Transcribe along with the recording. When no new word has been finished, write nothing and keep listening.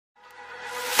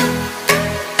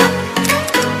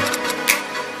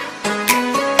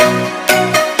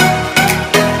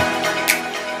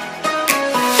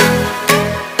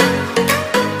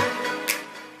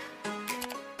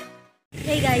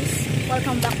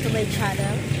to my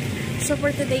channel. So for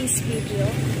today's video,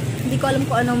 hindi ko alam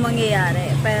kung anong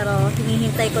mangyayari, pero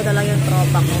hinihintay ko na lang yung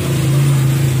tropa ko.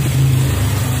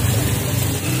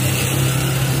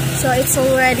 So it's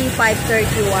already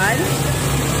 5:31.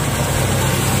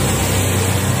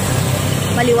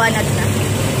 Maliwanag na.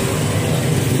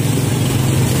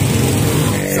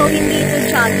 So hindi ito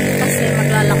jogging kasi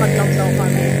maglalakad lang daw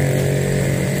kami.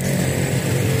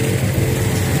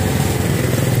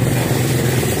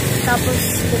 Tapos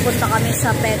pupunta kami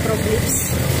sa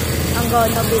Petroglyphs,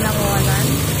 Angono-Binangonan.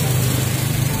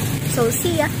 So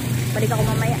see ya. Balik ako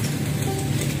mamaya.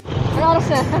 Ano oras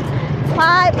na?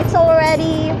 It's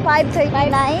already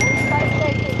 5:39.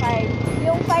 5:35.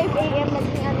 Yung 5 AM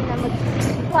naging ano na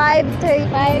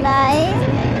 5:39.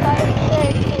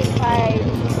 5:35.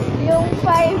 Yung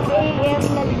 5 AM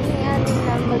naging ano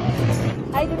na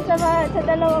ay dun sa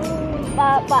dalawang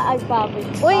paagpapin.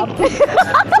 Uy!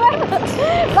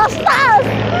 Bastas!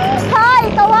 Hi!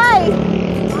 Taway!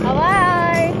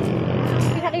 Taway!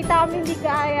 Pinakita kami hindi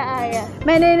kaaya-aya.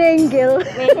 Meninenggil.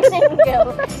 Meninenggil.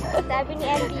 Sabi ni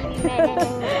MTV,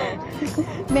 meninenggil.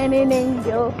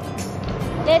 Meninenggil.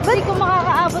 Let's see kung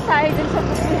makakaabot tayo dun sa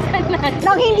pupuntan natin.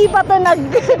 Nang hindi pa ito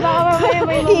baka mamaya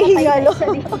may mamatay sa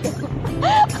dito.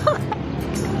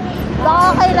 Baka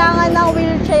kailangan ng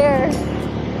wheelchair.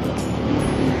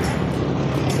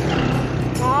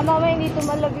 Baka mamaya hindi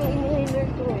tumalab yung inhaler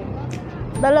ko eh.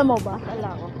 Dala mo ba?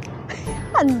 Dala ko.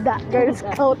 Handa, Girl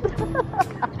Scout.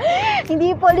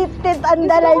 Hindi po lip-tint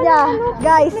ang dala niya.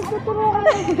 Guys.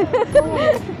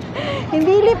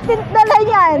 Hindi lip-tint dala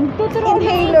niyan.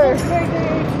 Inhaler.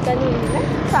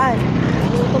 Saan?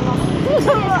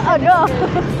 Ano?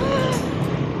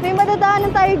 May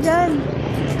madadaanan tayo dyan.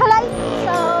 Kalay!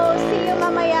 So, see you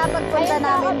mamaya pagpunta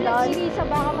namin doon. Ayun ako,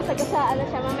 baka masagasaan na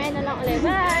siya. Mamaya na lang ulit.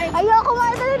 Bye! Ayoko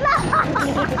mga dala!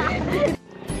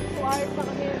 2 hours pa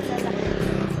kami yung dala.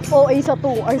 Oo, sa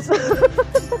 2 hours.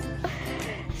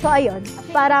 So, ayun.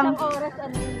 Parang oras,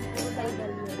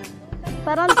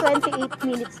 parang 28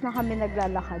 minutes na kami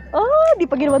naglalakad. Oh, di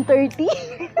pa ginawan 30.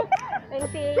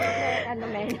 28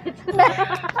 minutes.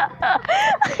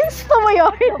 Gusto mo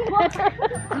yun?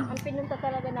 Ang pinunta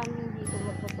talaga namin dito,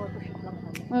 magpo-photoshoot lang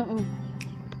kami.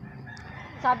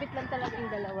 Sabit lang talaga yung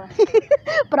dalawa.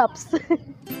 Props.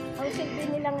 Ang silbi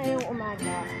nila ngayong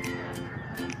umaga,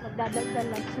 magdadagdag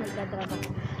lunch, magdadrag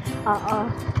ako. Oo.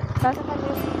 Tapos kami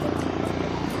yung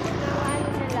ano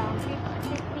na lang,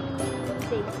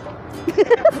 50 days.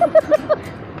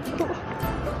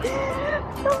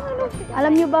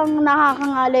 Alam nyo bang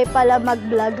nakakangalay pala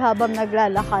mag-vlog habang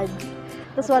naglalakad?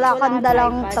 Tapos wala kang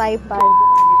dalang tripod.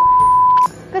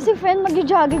 Kasi friend,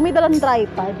 mag-jogging, may dalang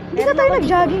tripod. Hindi ka tayo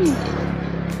nag-jogging.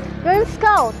 Girl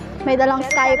Scout, may dalang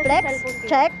Skyflex,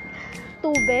 check.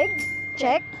 Tubig,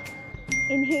 check.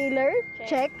 Inhaler,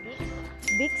 check.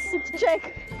 Vicks,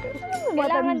 check.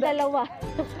 Kailangan dalawa.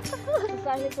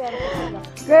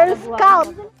 Girl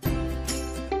Scout.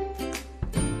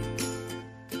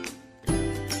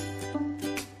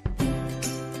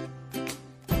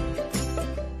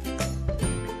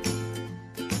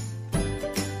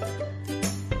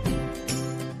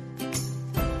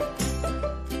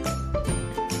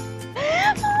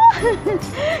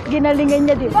 Ginalingan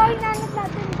niya, di ba? Bahay nanat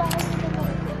natin, bahay nito.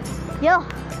 Yo!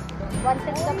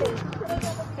 Wanted ka, Pei.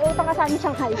 May utang ka sa amin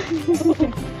Shanghai.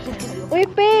 Uy,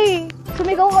 Pei!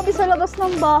 Sumigaw kami sa labas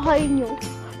ng bahay niyo.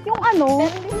 Yung ano?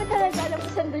 Pero hindi mo talaga alam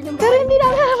kung saan doon yung bahay. Pero hindi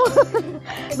namin alam.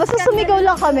 Basta sumigaw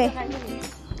lang kami.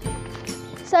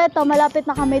 So, ito, malapit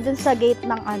na kami dun sa gate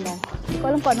ng ano. Hindi ko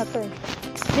alam kung ano to eh.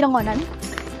 Binangonan?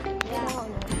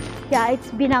 Yeah,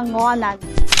 it's Binangonan.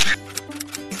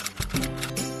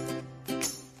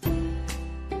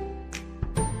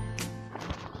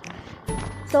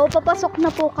 So, papasok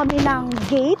na po kami ng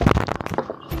gate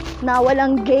na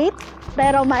walang gate,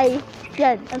 pero may,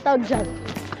 yan, ang tawag dyan.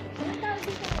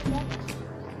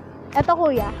 Eto,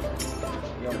 kuya.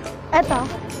 Eto.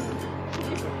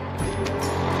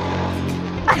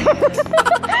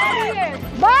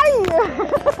 Bye!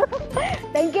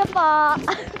 Thank you po.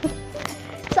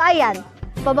 So, ayan.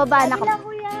 Bababa na kami.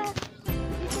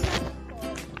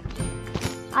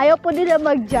 Ayaw po nila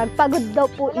mag-jog. Pagod daw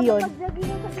po iyon.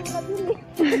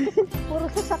 Puro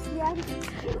sasakyan.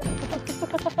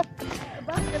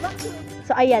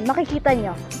 So ayan, makikita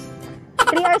nyo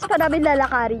 3 hours pa namin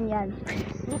lalakarin yan.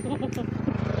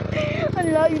 Ang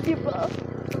layo, diba?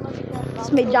 Tapos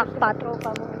may jackpot.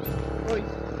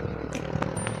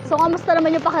 So kamusta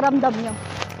naman yung pakiramdam nyo?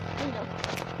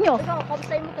 Nyo?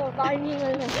 Kamusta mo to? Baka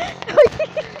hiningal na.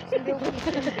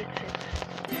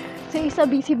 So isa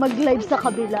busy mag-live sa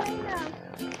kabila.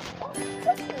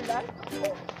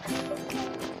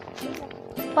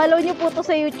 Follow nyo po to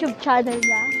sa YouTube channel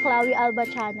niya, CLAUI ALBA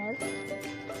channel.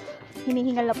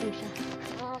 Hinihingal na po siya.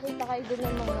 Makakita kayo dun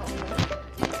ng mga ano.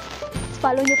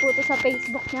 Follow nyo po to sa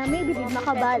Facebook niya. May bilib na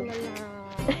kabal.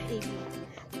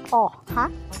 Oh, ha?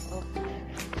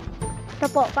 Ito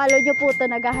po, follow nyo po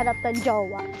to, naghahanap ng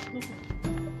jowa.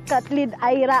 Kathleen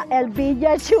Ira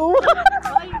Elvina Chua.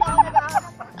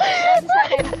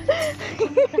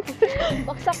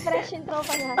 Baksak fresh intro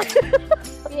pa na.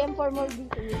 PM for more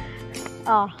details.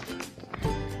 Oh.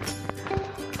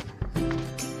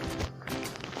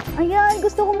 Ayan,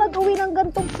 gusto ko mag-uwi ng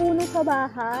gantong puno sa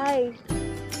bahay.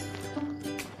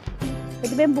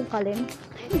 Pwede ba yung bungkalin?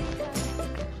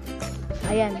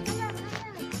 Ayan.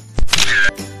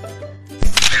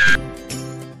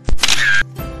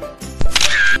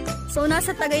 So,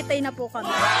 nasa Tagaytay na po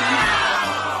kami.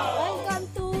 Welcome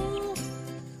to...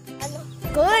 Ano?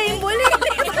 Koy, muli!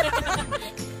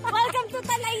 Welcome to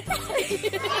Talaytay!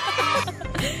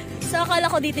 So, akala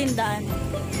ko dito yung daan.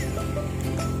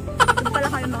 Doon pala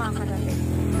kayo makakarating.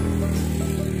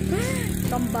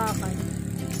 Tambakan.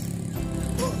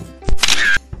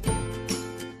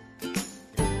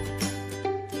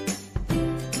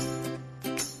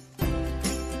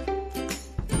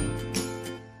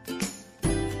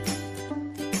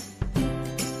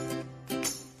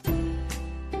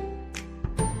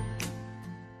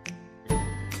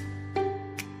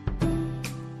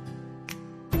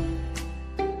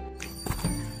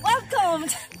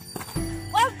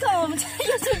 Welcome to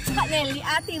YouTube channel ni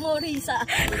Ate mo Rizal.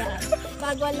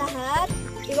 Bago ang lahat,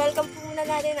 i-welcome po muna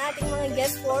natin ang ating mga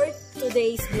guests for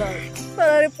today's vlog.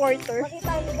 Para reporter.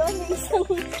 Makita niyo doon, may isang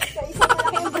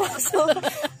malaking braso.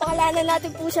 Pakalanan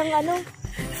natin po siyang ano.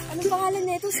 Anong pangalan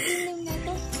nito? Screen name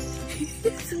nito?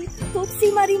 Si Tutsi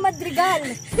Marie Madrigal.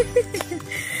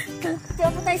 Kaya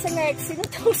po tayo sa next. Sino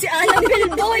to? Si Ana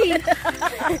Belboy.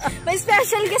 May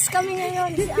special guest kami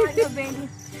ngayon. Si Ana Ben.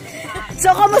 So,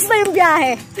 kamusta yung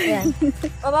biyahe? Ayan.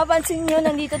 Mapapansin nyo,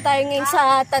 nandito tayo ngayon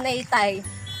sa Tanaytay.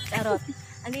 Charot.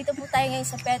 Nandito po tayo ngayon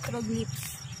sa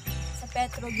Petroglyphs. Sa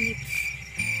Petroglyphs.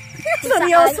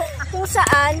 Seryoso? Kung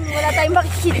saan, wala tayong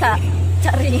makikita.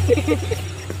 Chari.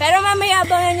 Pero mamaya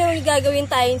abangan nyo gagawin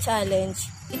tayong challenge.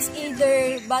 It's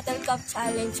either Battle Cup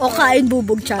challenge O kain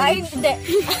bubog Ay, challenge. hindi.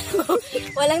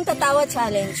 Walang tatawa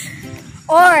challenge.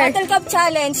 Or, Battle Cup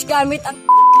challenge gamit ang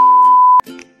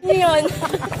yun.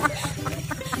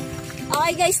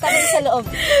 Okay guys, tayo sa loob.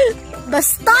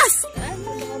 bastos!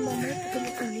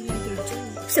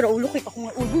 Sira ulo, kita ko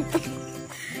nga ulo.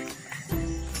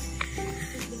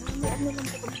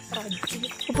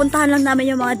 Pupuntahan lang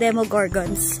namin yung mga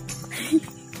Demogorgons.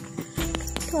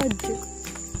 Project.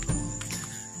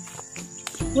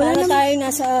 Wala na tayo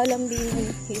nasa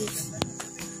Lambing Hills.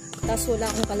 Tapos wala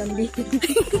akong kalambing.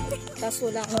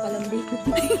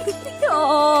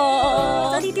 Oo.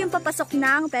 So, dito yung papasok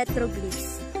ng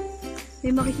Petroglyphs. May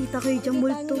makikita kayo dyang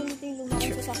multo.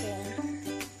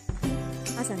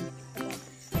 Asan?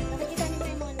 Nakikita niyo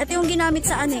yung mga... Ito yung ginamit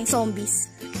sa ano eh, zombies.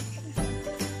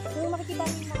 Kung makikita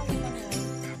niyo yung mga kanya.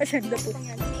 Asan na po?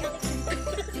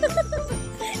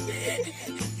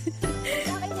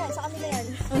 Sa akin yan, sa kanila yan.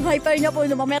 Ang hyper niya po,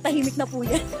 mamaya tahimik na po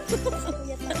yan.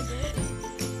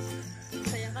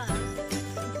 Saya ka.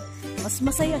 Mas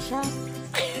masaya siya.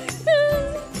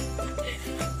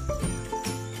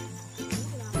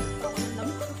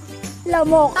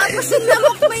 Lamok. Tapos yung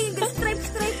lamok may stripe.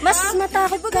 Mas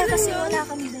matakot ka kasi wala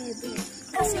kang bebe.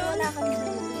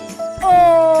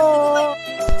 Oh!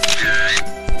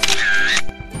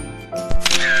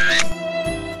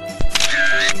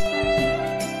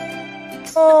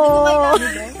 Oh!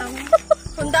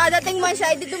 Kung dadating man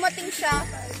siya, hindi dumating siya.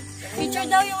 Picture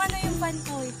daw yung ano yung fan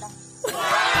ko.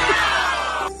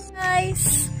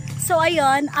 Guys, so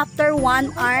ayun, after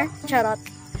 1 hour, charot.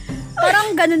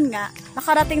 Parang ganun nga,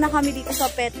 nakarating na kami dito sa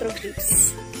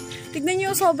Petroglyphs. Tignan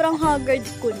nyo, sobrang haggard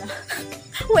ko na.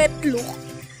 Wet look.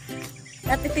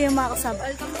 At ito yung mga kasama.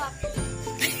 Welcome back.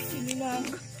 Hindi na.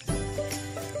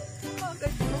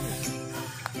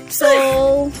 So,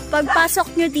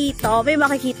 pagpasok nyo dito, may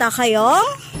makikita kayo.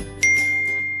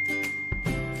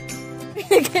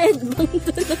 Nag-headbang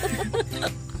doon.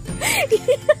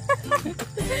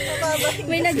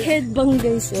 May nag-headbang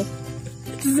guys oh.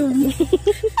 Zoom.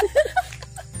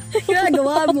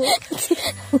 Ginagawa mo.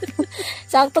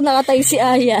 Sakto nakatayo si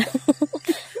Aya.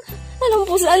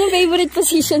 Anong favorite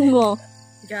position mo?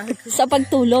 Sa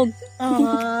pagtulog.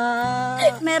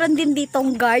 Meron din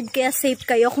ditong guard, kaya safe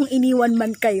kayo kung iniwan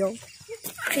man kayo.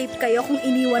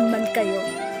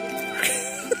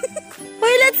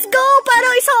 Hoy, let's go!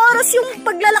 Parang isang oras yung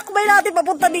paglalakbay natin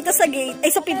papunta dito sa gate, ay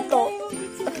sa pinto.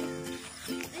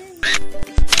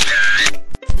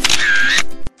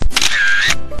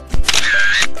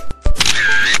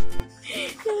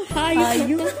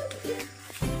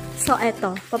 So,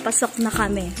 eto. Papasok na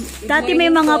kami. Dati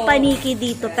may mga paniki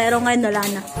dito, pero ngayon wala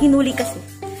na. Hinuli kasi.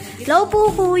 Hello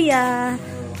po, kuya.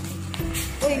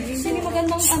 Uy, sino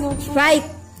magandang ano? Right.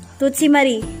 Tutsi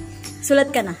Marie.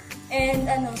 Sulat ka na. And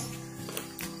ano?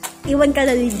 Iwan ka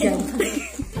na din dyan.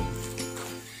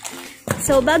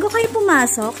 So, bago kayo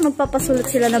pumasok,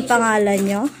 magpapasulat sila ng pangalan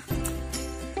nyo.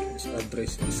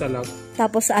 Address, isa lang.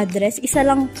 Tapos address, isa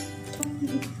lang.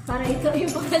 Para ikaw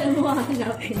yung pangalan mo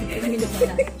hahanapin.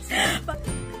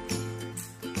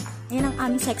 Ayan ang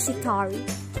aming sexy Tari.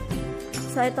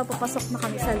 So, ito, papasok na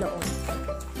kami sa loob.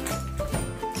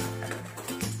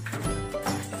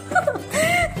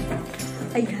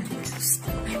 Ayan.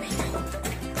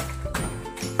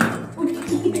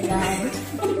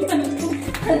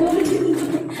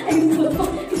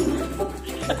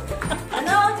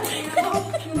 Ano?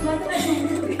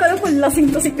 Kala ko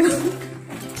lasing to si Ka.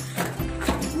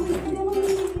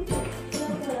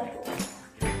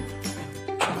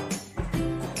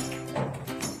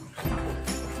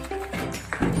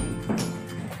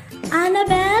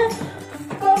 Annabelle?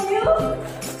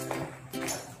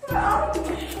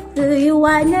 Do you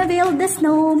wanna build a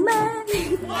snowman?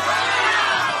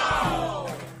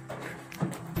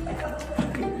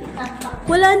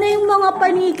 Wala na yung mga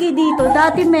paniki dito.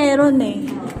 Dati meron eh.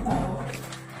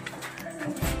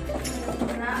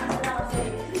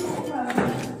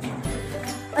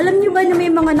 Alam niyo ba na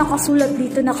may mga nakasulat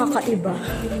dito na kakaiba?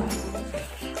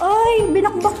 Ay,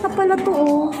 binakbak na pala to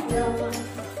oh.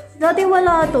 Dati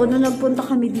wala to nung nagpunta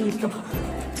kami dito.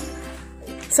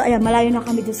 So ayan, malayo na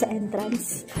kami doon sa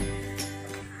entrance.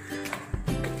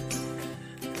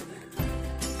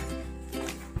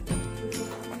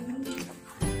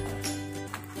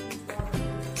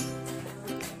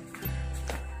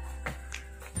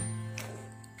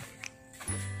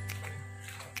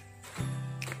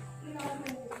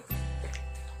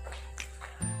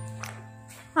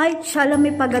 Ay, shala,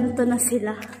 may paganto na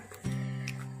sila.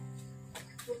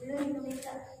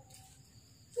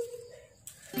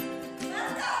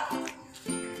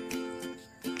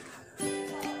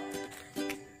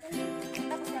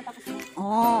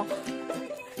 Oh.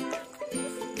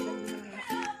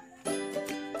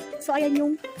 So, ayan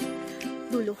yung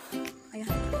dulo. Ayan.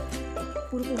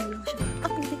 Puro puno lang siya.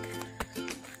 Ah, putik.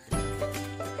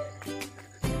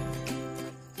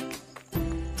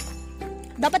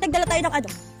 Dapat nagdala tayo ng ano?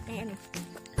 Ayan.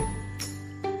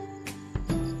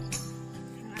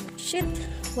 Shit.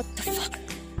 What the fuck?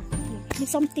 Need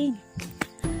something.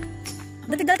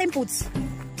 Dapat nagdala tayong foods.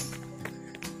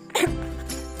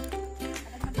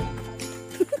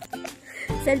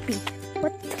 Selfie.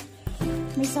 What?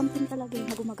 May something talaga yung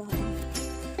nagumagapang.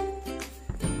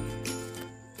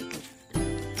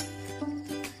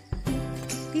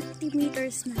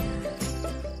 Meters na.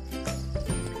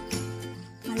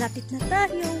 Malapit na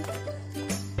tayo.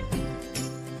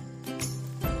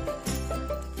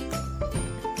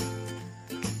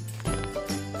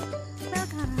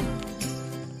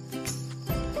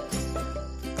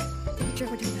 Picture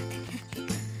ko din natin.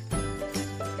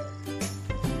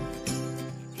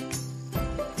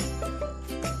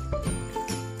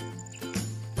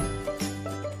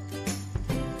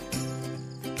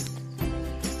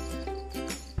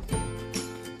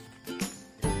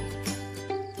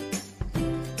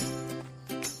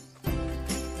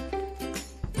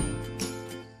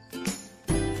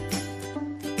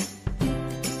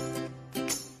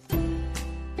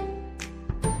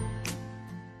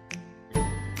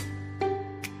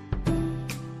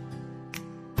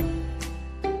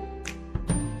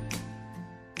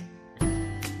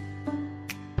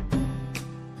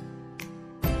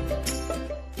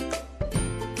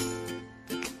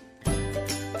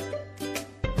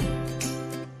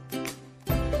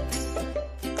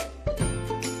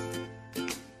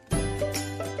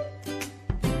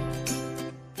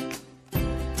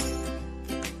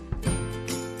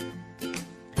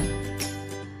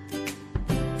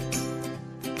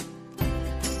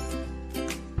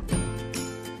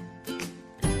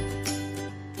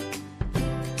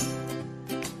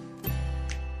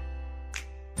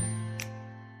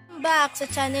 Back sa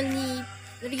channel ni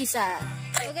Rizal.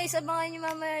 So guys, abangan nyo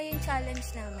mamaya yung challenge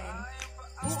namin.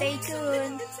 Stay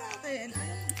tuned!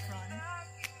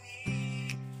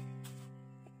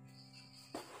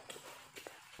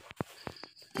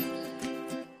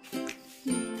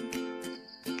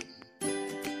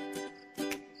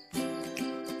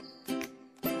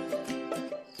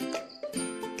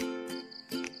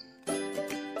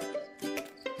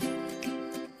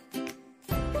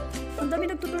 Ang dami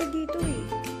nagtutur dito eh.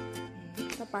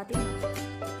 Tapatin mo.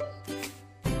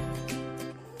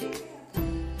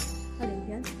 Ano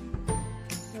yan?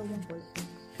 Yung pole.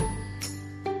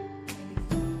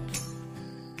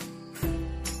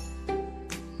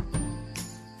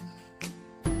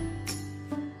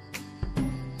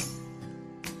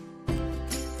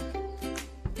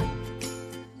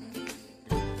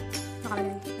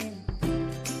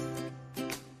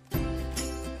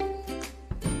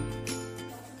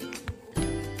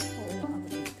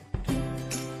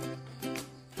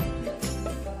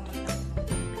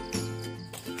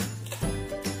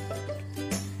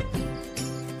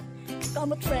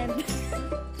 kamot friend.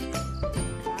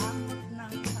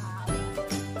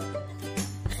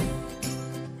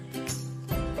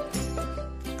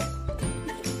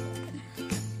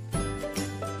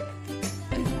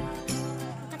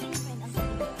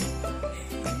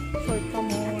 Short ka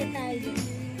mo.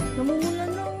 Namumulan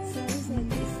na.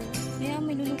 Kaya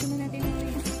may luluto na natin ito.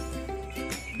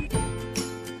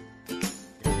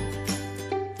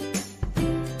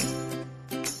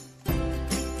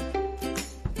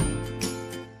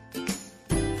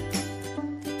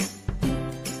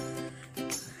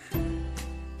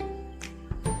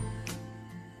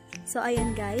 So,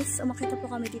 ayan guys, umakita po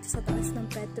kami dito sa taas ng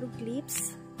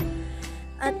petroglyphs.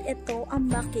 At ito ang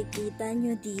makikita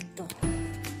nyo dito.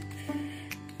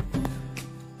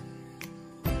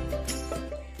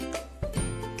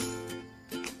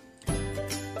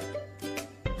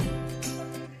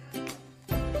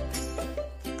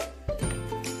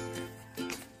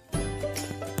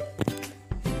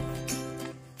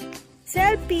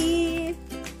 Selfie!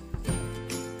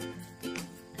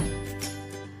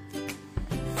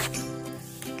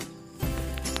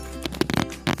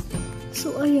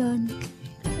 So, ayan.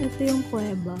 Ito yung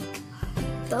kuweba.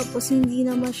 Tapos, hindi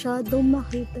na masyadong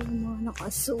makita yung mga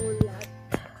nakasulat.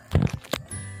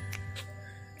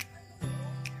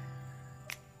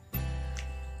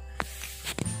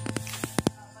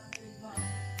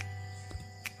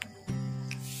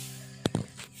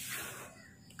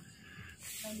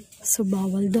 So,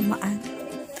 bawal dumaan.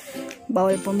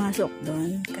 Bawal pumasok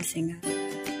doon kasi nga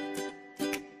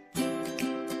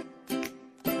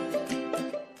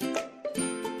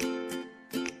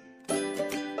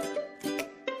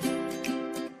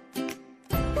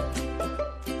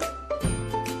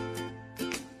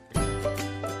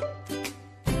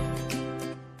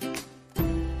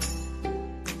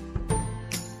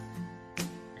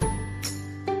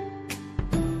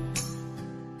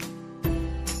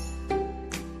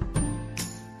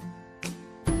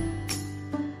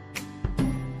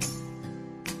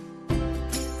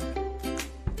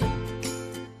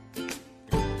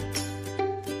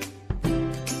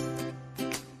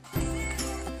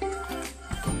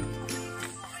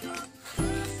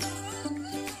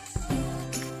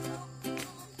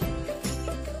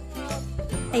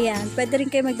ayan, pwede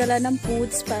rin kayo magdala ng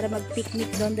foods para mag-picnic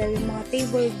doon dahil yung mga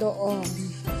table doon.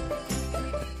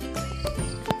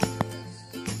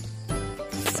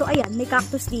 So, ayan, may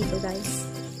cactus dito guys.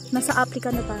 Nasa Africa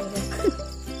na tayo.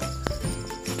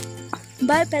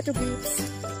 Bye, Petroglyphs!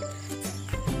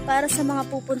 Para sa mga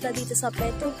pupunta dito sa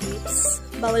Petroglyphs,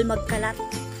 bawal magkalat.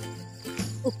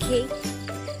 Okay?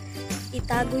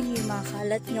 Itago niyo yung mga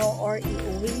kalat nyo or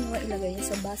iuwi nyo, ilagay nyo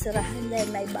sa basurahan dahil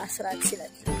may basurahan sila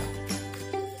dito.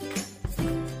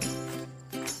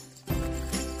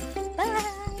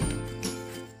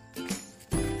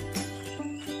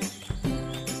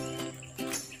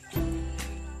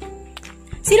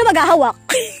 Sino maghahawak?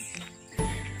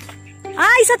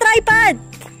 Ay, sa tripod!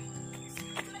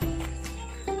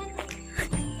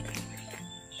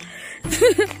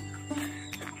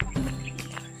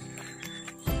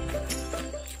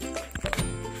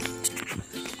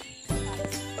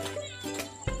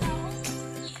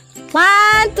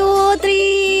 One, two,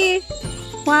 three.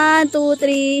 1, 2,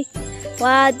 3.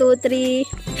 1, 2,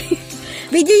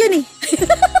 3. Video yun eh.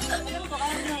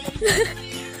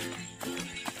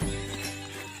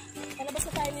 Palabas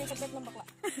na tayo ng kapit ng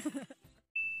bakla.